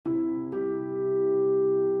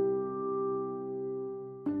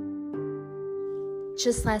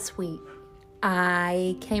Just last week,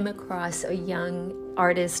 I came across a young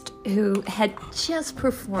artist who had just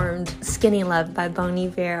performed Skinny Love by Bon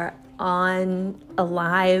Iver on a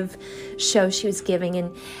live show she was giving.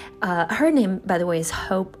 And her name, by the way, is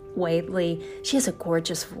Hope Wadley. She has a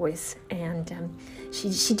gorgeous voice. And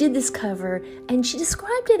she did this cover, and she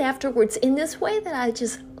described it afterwards in this way that I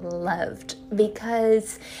just loved,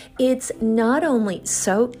 because it's not only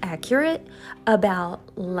so accurate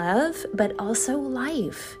about love, but also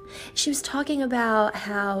life. She was talking about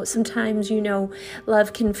how sometimes,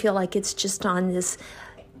 love can feel like it's just on this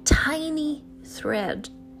tiny thread,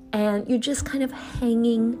 and you're just kind of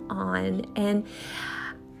hanging on. And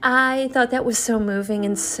I thought that was so moving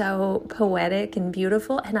and so poetic and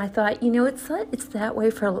beautiful. And I thought, it's that way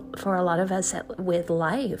for a lot of us with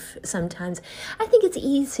life sometimes. I think it's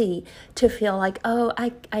easy to feel like,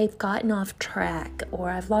 I've gotten off track, or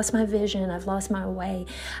I've lost my vision, I've lost my way.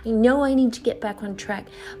 I know I need to get back on track,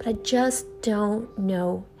 but I just don't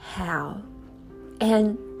know how.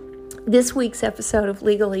 And this week's episode of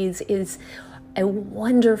Legalese is a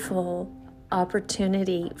wonderful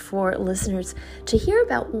opportunity for listeners to hear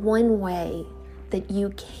about one way that you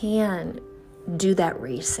can do that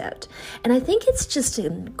reset. And I think it's just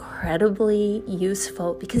incredibly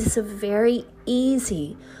useful because it's a very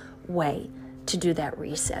easy way to do that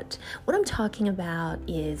reset. What I'm talking about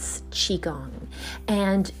is Qigong.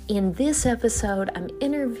 And in this episode, I'm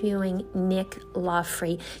interviewing Nick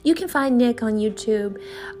Lawfrey. You can find Nick on YouTube.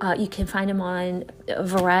 You can find him on a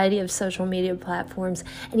variety of social media platforms.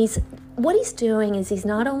 And what he's doing is he's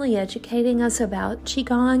not only educating us about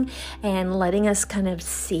Qigong and letting us kind of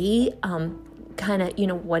see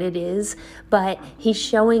what it is, but he's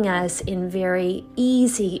showing us in very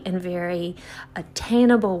easy and very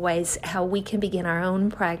attainable ways how we can begin our own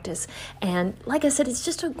practice. And like I said, it's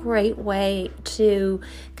just a great way to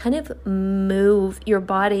kind of move your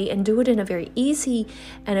body and do it in a very easy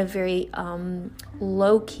and a very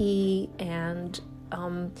low-key and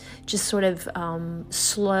just sort of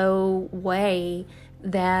slow way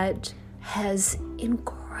that has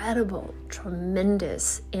incredible,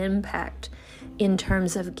 tremendous impact in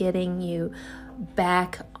terms of getting you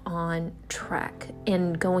back on track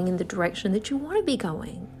and going in the direction that you want to be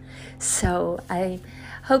going. So I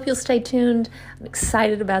hope you'll stay tuned. I'm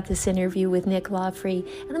excited about this interview with Nick Lawfrey,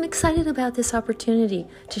 and I'm excited about this opportunity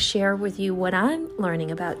to share with you what I'm learning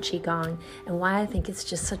about Qigong and why I think it's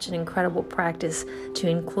just such an incredible practice to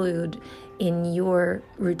include in your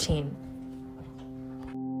routine.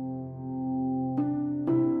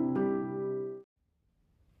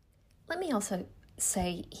 Let me also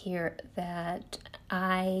say here that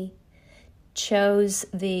I chose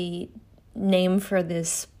the name for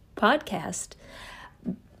this podcast,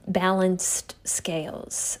 Balanced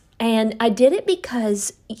Scales. And I did it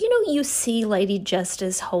because, you see Lady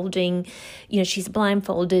Justice holding, she's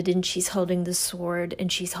blindfolded and she's holding the sword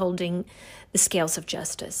and she's holding the scales of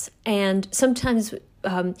justice. And sometimes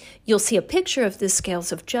you'll see a picture of the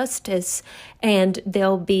scales of justice and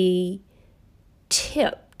they'll be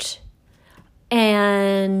tipped.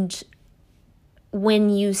 And when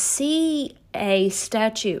you see a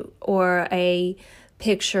statue or a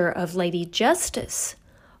picture of Lady Justice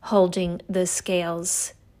holding the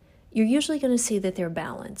scales, you're usually going to see that they're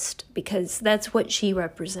balanced, because that's what she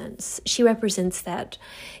represents. She represents that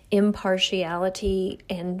impartiality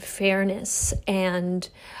and fairness and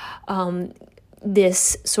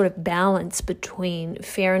this sort of balance between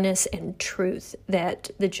fairness and truth that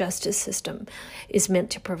the justice system is meant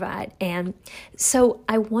to provide. And so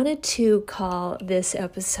I wanted to call this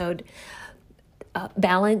episode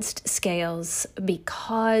Balanced Scales,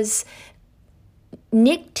 because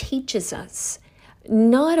Nick teaches us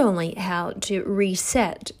not only how to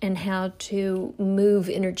reset and how to move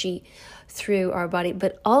energy through our body,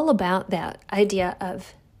 but all about that idea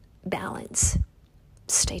of balance.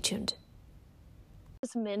 Stay tuned.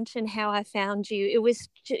 Just mention how I found you. It was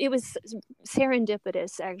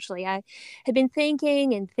serendipitous, actually. I had been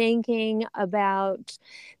thinking about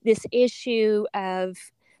this issue of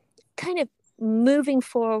kind of moving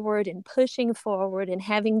forward and pushing forward and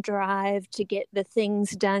having drive to get the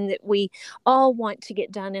things done that we all want to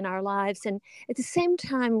get done in our lives, and at the same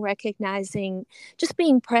time recognizing just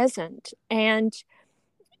being present. And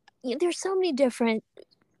there's so many different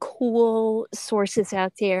cool sources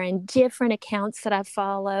out there and different accounts that I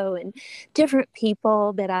follow and different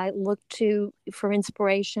people that I look to for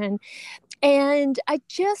inspiration. And I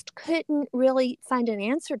just couldn't really find an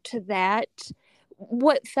answer to that,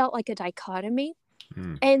 what felt like a dichotomy.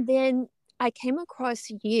 And then I came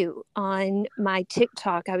across you on my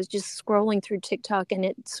TikTok. I was just scrolling through TikTok and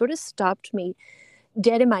it sort of stopped me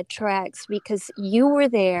dead in my tracks because you were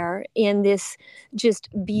there in this just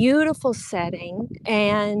beautiful setting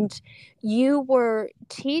and you were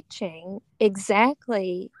teaching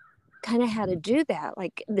exactly kind of how to do that,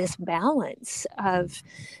 like this balance of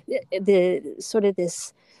the sort of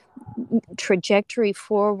this trajectory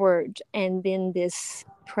forward and then this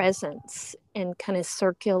presence and kind of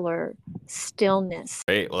circular stillness.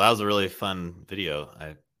 Great. Well, that was a really fun video.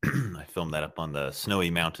 I I filmed that up on the snowy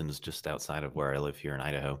mountains just outside of where I live here in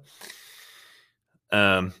Idaho.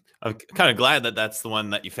 I'm kind of glad that that's the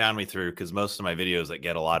one that you found me through, because most of my videos that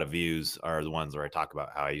get a lot of views are the ones where I talk about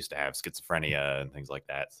how I used to have schizophrenia and things like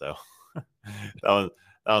that. So that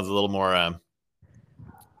was a little more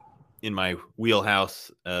in my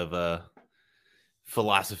wheelhouse of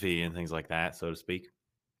philosophy and things like that, so to speak.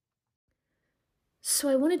 So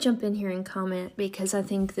I want to jump in here and comment because I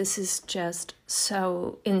think this is just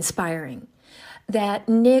so inspiring. That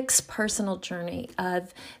Nick's personal journey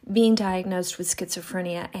of being diagnosed with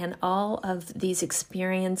schizophrenia and all of these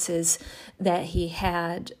experiences that he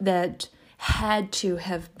had that had to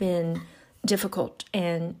have been difficult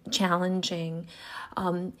and challenging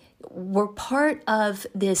were part of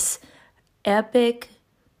this epic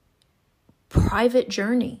private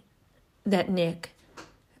journey that Nick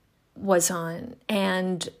was on,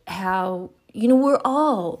 and how, you know, we're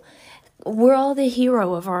all the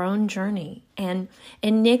hero of our own journey, and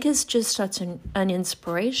Nick is just such an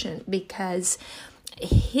inspiration because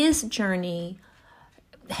his journey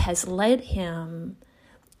has led him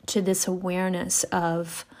to this awareness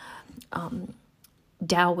of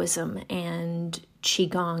Taoism and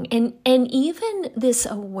Qigong, and even this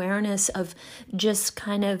awareness of just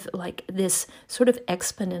kind of like this sort of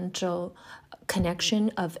exponential connection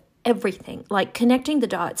of everything, like connecting the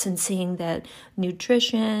dots and seeing that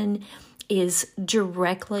nutrition is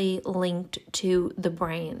directly linked to the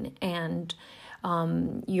brain and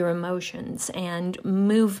your emotions, and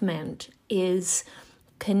movement is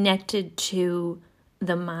connected to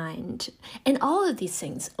the mind, and all of these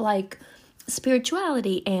things like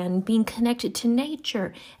spirituality and being connected to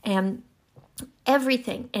nature and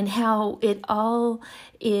everything, and how it all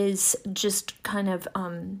is just kind of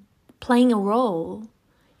playing a role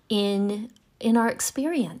in our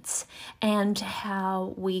experience, and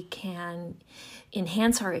how we can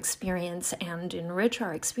enhance our experience and enrich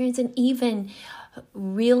our experience, and even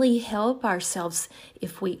really help ourselves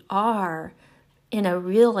if we are in a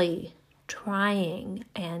really trying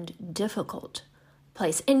and difficult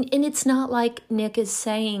place. And it's not like Nick is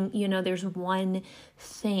saying, you know, there's one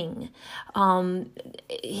thing.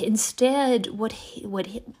 Instead, what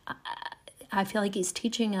I feel like he's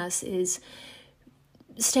teaching us is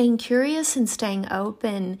staying curious and staying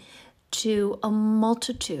open to a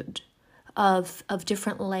multitude of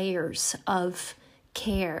different layers of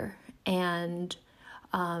care and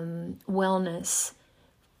wellness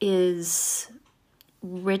is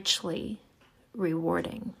richly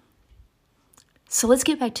rewarding. So let's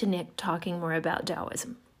get back to Nick talking more about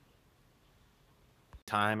Taoism.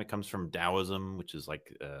 Time, it comes from Taoism, which is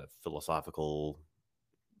like a philosophical,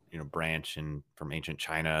 you know, branch from ancient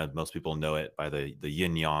China. Most people know it by the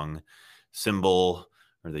yin yang symbol,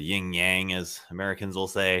 or the yin yang, as Americans will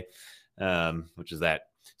say, which is that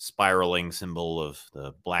spiraling symbol of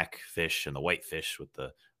the black fish and the white fish with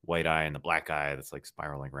the white eye and the black eye that's like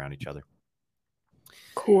spiraling around each other.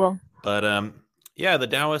 Cool. But yeah, the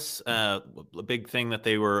Taoists, a big thing that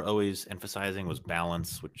they were always emphasizing was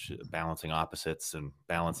balance, which balancing opposites and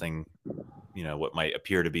balancing, you know, what might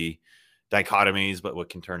appear to be dichotomies, but what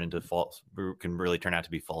can really turn out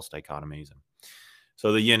to be false dichotomies. And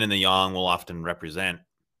so the yin and the yang will often represent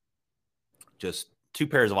just two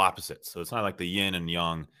pairs of opposites. So it's not like the yin and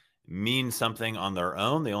yang mean something on their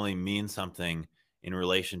own. They only mean something in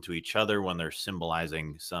relation to each other when they're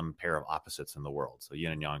symbolizing some pair of opposites in the world. So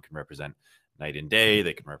yin and yang can represent night and day,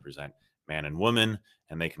 they can represent man and woman,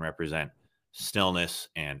 and they can represent stillness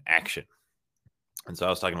and action. And so I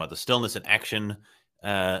was talking about the stillness and action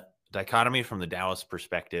dichotomy from the Taoist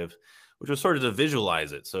perspective, which was sort of to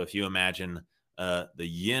visualize it. So if you imagine the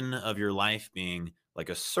yin of your life being like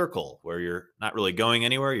a circle where you're not really going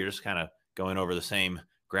anywhere, you're just kind of going over the same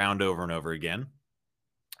ground over and over again.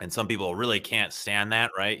 And some people really can't stand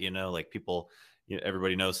that, right? You know, like people, you know,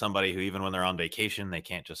 everybody knows somebody who, even when they're on vacation, they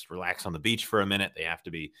can't just relax on the beach for a minute. They have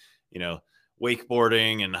to be, you know,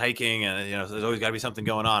 wakeboarding and hiking, and, you know, there's always got to be something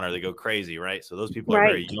going on or they go crazy, right? So those people are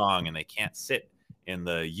very young and they can't sit in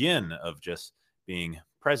the yin of just being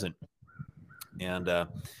present. And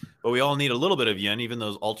but we all need a little bit of yin. Even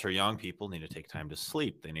those ultra young people need to take time to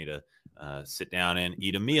sleep. They need to sit down and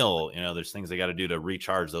eat a meal. You know, there's things they got to do to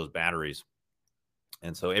recharge those batteries.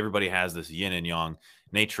 And so everybody has this yin and yang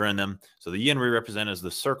nature in them. So the yin we represent as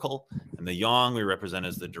the circle, and the yang we represent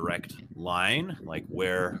as the direct line. Like,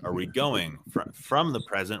 where are we going from the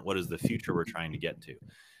present? What is the future we're trying to get to?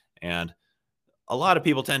 And a lot of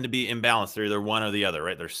people tend to be imbalanced. They're either one or the other,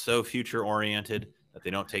 right? They're so future oriented that they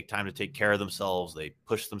don't take time to take care of themselves. They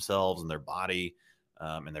push themselves and their body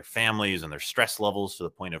and their families and their stress levels to the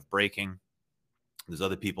point of breaking. There's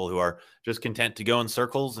other people who are just content to go in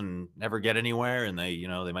circles and never get anywhere. And they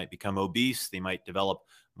might become obese. They might develop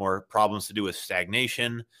more problems to do with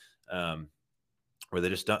stagnation, where they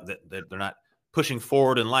just don't, they're not pushing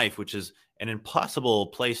forward in life, which is an impossible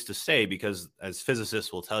place to stay, because as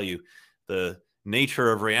physicists will tell you, the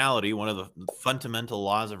nature of reality, one of the fundamental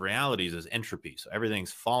laws of realities is entropy. So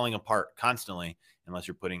everything's falling apart constantly unless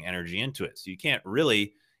you're putting energy into it. So you can't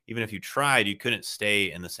really, even if you tried, you couldn't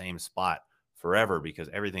stay in the same spot forever, because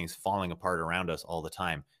everything's falling apart around us all the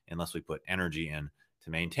time unless we put energy in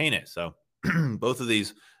to maintain it. So both of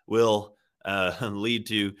these will lead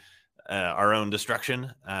to our own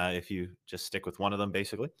destruction if you just stick with one of them,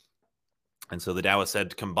 basically. And so the Taoist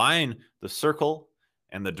said, combine the circle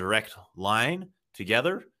and the direct line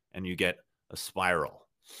together, and you get a spiral.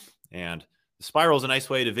 And the spiral is a nice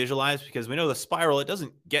way to visualize, because we know the spiral, it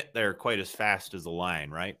doesn't get there quite as fast as the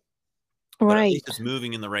line, right? But at least it's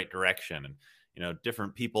moving in the right direction. And,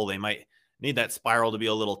 different people, they might need that spiral to be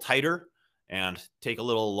a little tighter and take a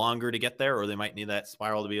little longer to get there, or they might need that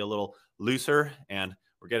spiral to be a little looser and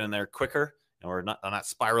we're getting there quicker, and we're not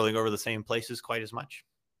spiraling over the same places quite as much.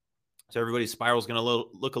 So everybody's spiral is going to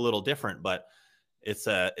look a little different, but I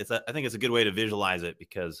think it's a good way to visualize it,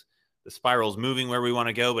 because the spiral is moving where we want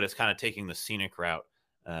to go, but it's kind of taking the scenic route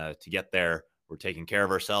to get there. We're taking care of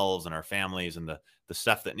ourselves and our families and the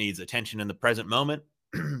stuff that needs attention in the present moment,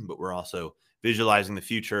 but we're also visualizing the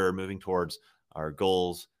future, moving towards our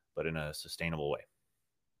goals, but in a sustainable way.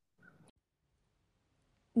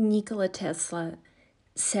 Nikola Tesla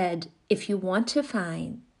said, if you want to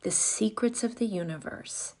find the secrets of the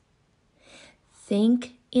universe,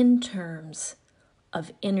 think in terms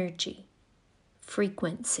of energy,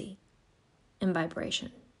 frequency, and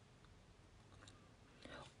vibration.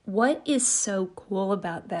 What is so cool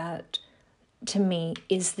about that to me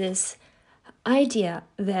is this idea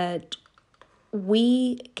that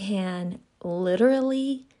we can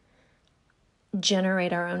literally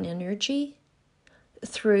generate our own energy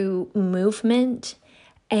through movement,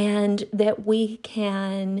 and that we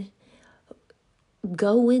can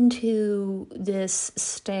go into this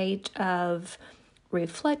state of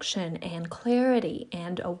reflection and clarity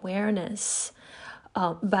and awareness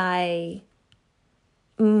by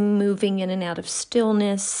moving in and out of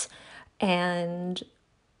stillness and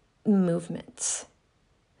movements.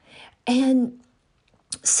 And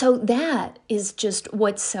so that is just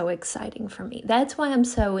what's so exciting for me. That's why I'm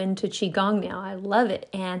so into Qigong now. I love it.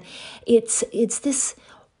 And it's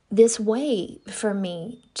this way for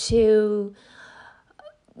me to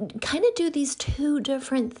kind of do these two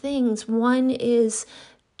different things. One is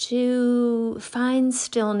to find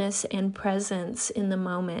stillness and presence in the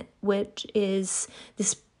moment, which is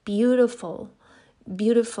this beautiful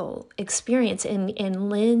experience and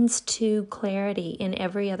lends to clarity in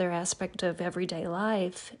every other aspect of everyday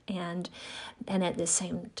life. And at the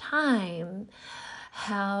same time,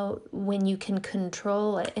 how when you can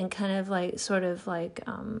control it and kind of like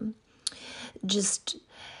just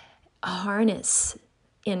harness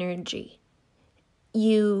energy,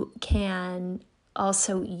 you can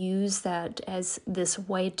also use that as this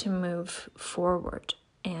way to move forward.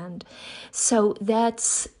 And so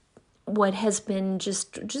that's what has been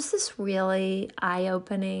just this really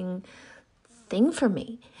eye-opening thing for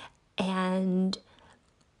me. And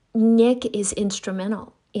Nick is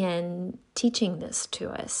instrumental in teaching this to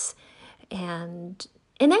us, and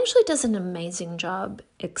actually does an amazing job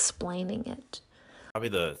explaining it. Probably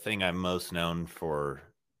the thing I'm most known for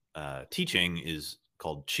teaching is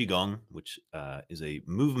called Qigong, which is a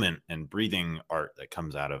movement and breathing art that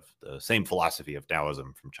comes out of the same philosophy of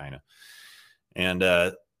Taoism from China. And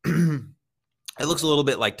it looks a little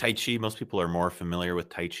bit like Tai Chi. Most people are more familiar with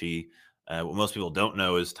Tai Chi. What most people don't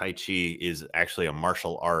know is Tai Chi is actually a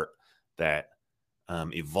martial art that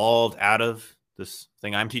evolved out of this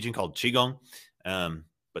thing I'm teaching called Qigong,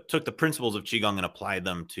 but took the principles of Qigong and applied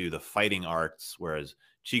them to the fighting arts, whereas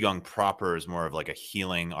Qigong proper is more of like a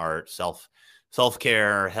healing art,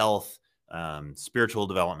 self-care, health, spiritual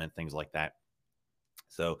development, things like that.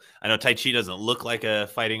 So I know Tai Chi doesn't look like a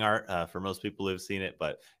fighting art for most people who've seen it,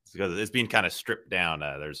 but it's because it's been kind of stripped down.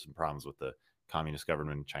 There's some problems with the communist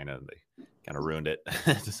government in China. They kind of ruined it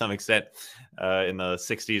to some extent in the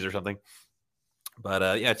 60s or something.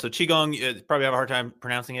 But yeah, so Qigong, you probably have a hard time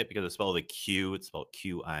pronouncing it because it's spelled with a Q. It's spelled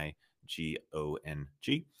Qigong. The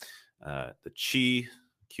Qi,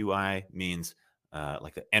 Qi, means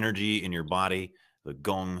like the energy in your body. The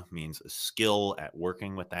Gong means a skill at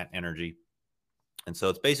working with that energy. And so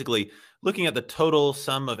it's basically looking at the total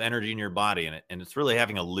sum of energy in your body. And it's really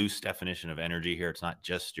having a loose definition of energy here. It's not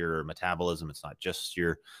just your metabolism. It's not just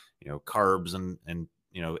your, carbs and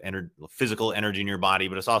physical energy in your body,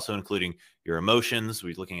 but it's also including your emotions.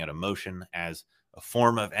 We're looking at emotion as a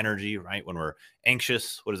form of energy, right? When we're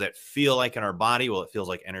anxious, what does that feel like in our body? Well, it feels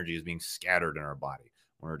like energy is being scattered in our body.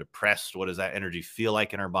 When we're depressed, what does that energy feel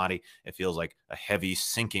like in our body? It feels like a heavy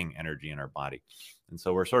sinking energy in our body. And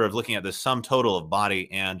so we're sort of looking at the sum total of body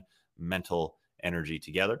and mental energy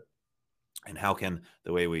together. And how can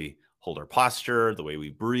the way we hold our posture, the way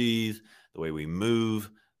we breathe, the way we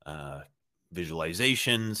move,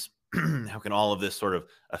 visualizations, how can all of this sort of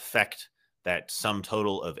affect that sum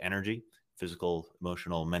total of energy, physical,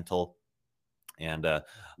 emotional, mental? And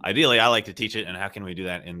ideally, I like to teach it. And how can we do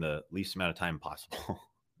that in the least amount of time possible?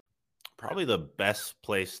 Probably the best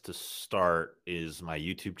place to start is my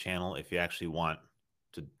YouTube channel. If you actually want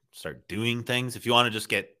to start doing things, if you want to just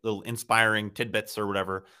get little inspiring tidbits or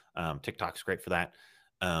whatever, TikTok's great for that.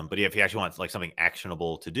 But yeah, if you actually want like something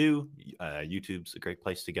actionable to do, YouTube's a great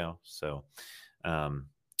place to go. So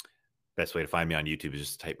best way to find me on YouTube is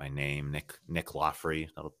just type my name, Nick Laughrey.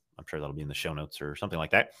 I'm sure that'll be in the show notes or something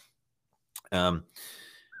like that.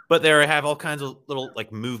 But there I have all kinds of little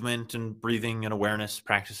like movement and breathing and awareness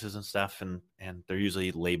practices and stuff. And they're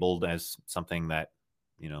usually labeled as something that,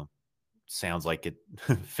 sounds like it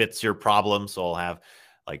fits your problem. So I'll have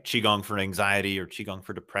like Qigong for anxiety or Qigong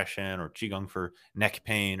for depression or Qigong for neck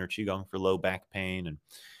pain or Qigong for low back pain.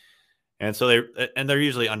 And so they're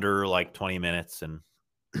usually under like 20 minutes and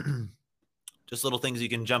just little things you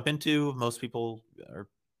can jump into. Most people are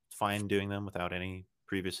fine doing them without any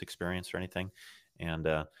previous experience or anything. And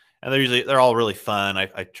they're all really fun. I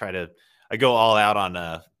go all out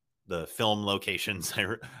on the film locations.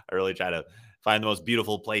 I really try to find the most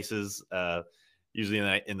beautiful places,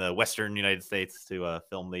 usually in the Western United States to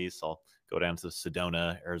film these. So I'll go down to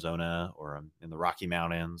Sedona, Arizona, or in the Rocky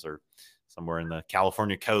Mountains or somewhere in the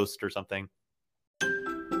California coast or something.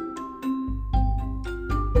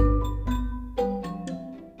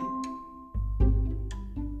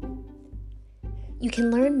 You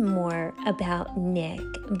can learn more about Nick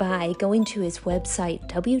by going to his website,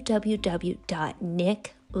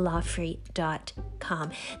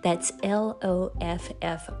 www.nicklaughrey.com. That's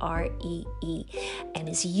Loffree. And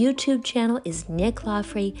his YouTube channel is Nick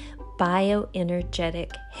Laughrey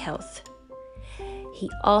Bioenergetic Health. He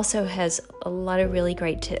also has a lot of really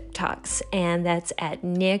great TikToks, and that's at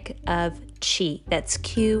Nick of Qi. That's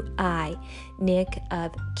Qi, Nick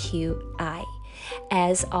of Qi.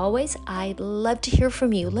 As always, I'd love to hear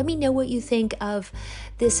from you. Let me know what you think of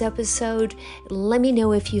this episode. Let me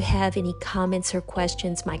know if you have any comments or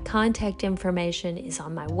questions. My contact information is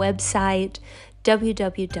on my website,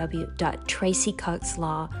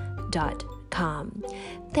 www.tracycoxlaw.com.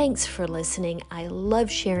 Thanks for listening. I love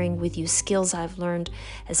sharing with you skills I've learned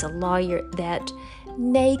as a lawyer that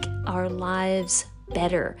make our lives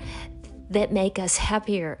better, that make us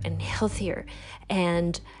happier and healthier,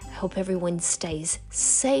 and hope everyone stays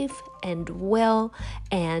safe and well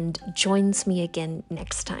and joins me again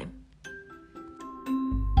next time.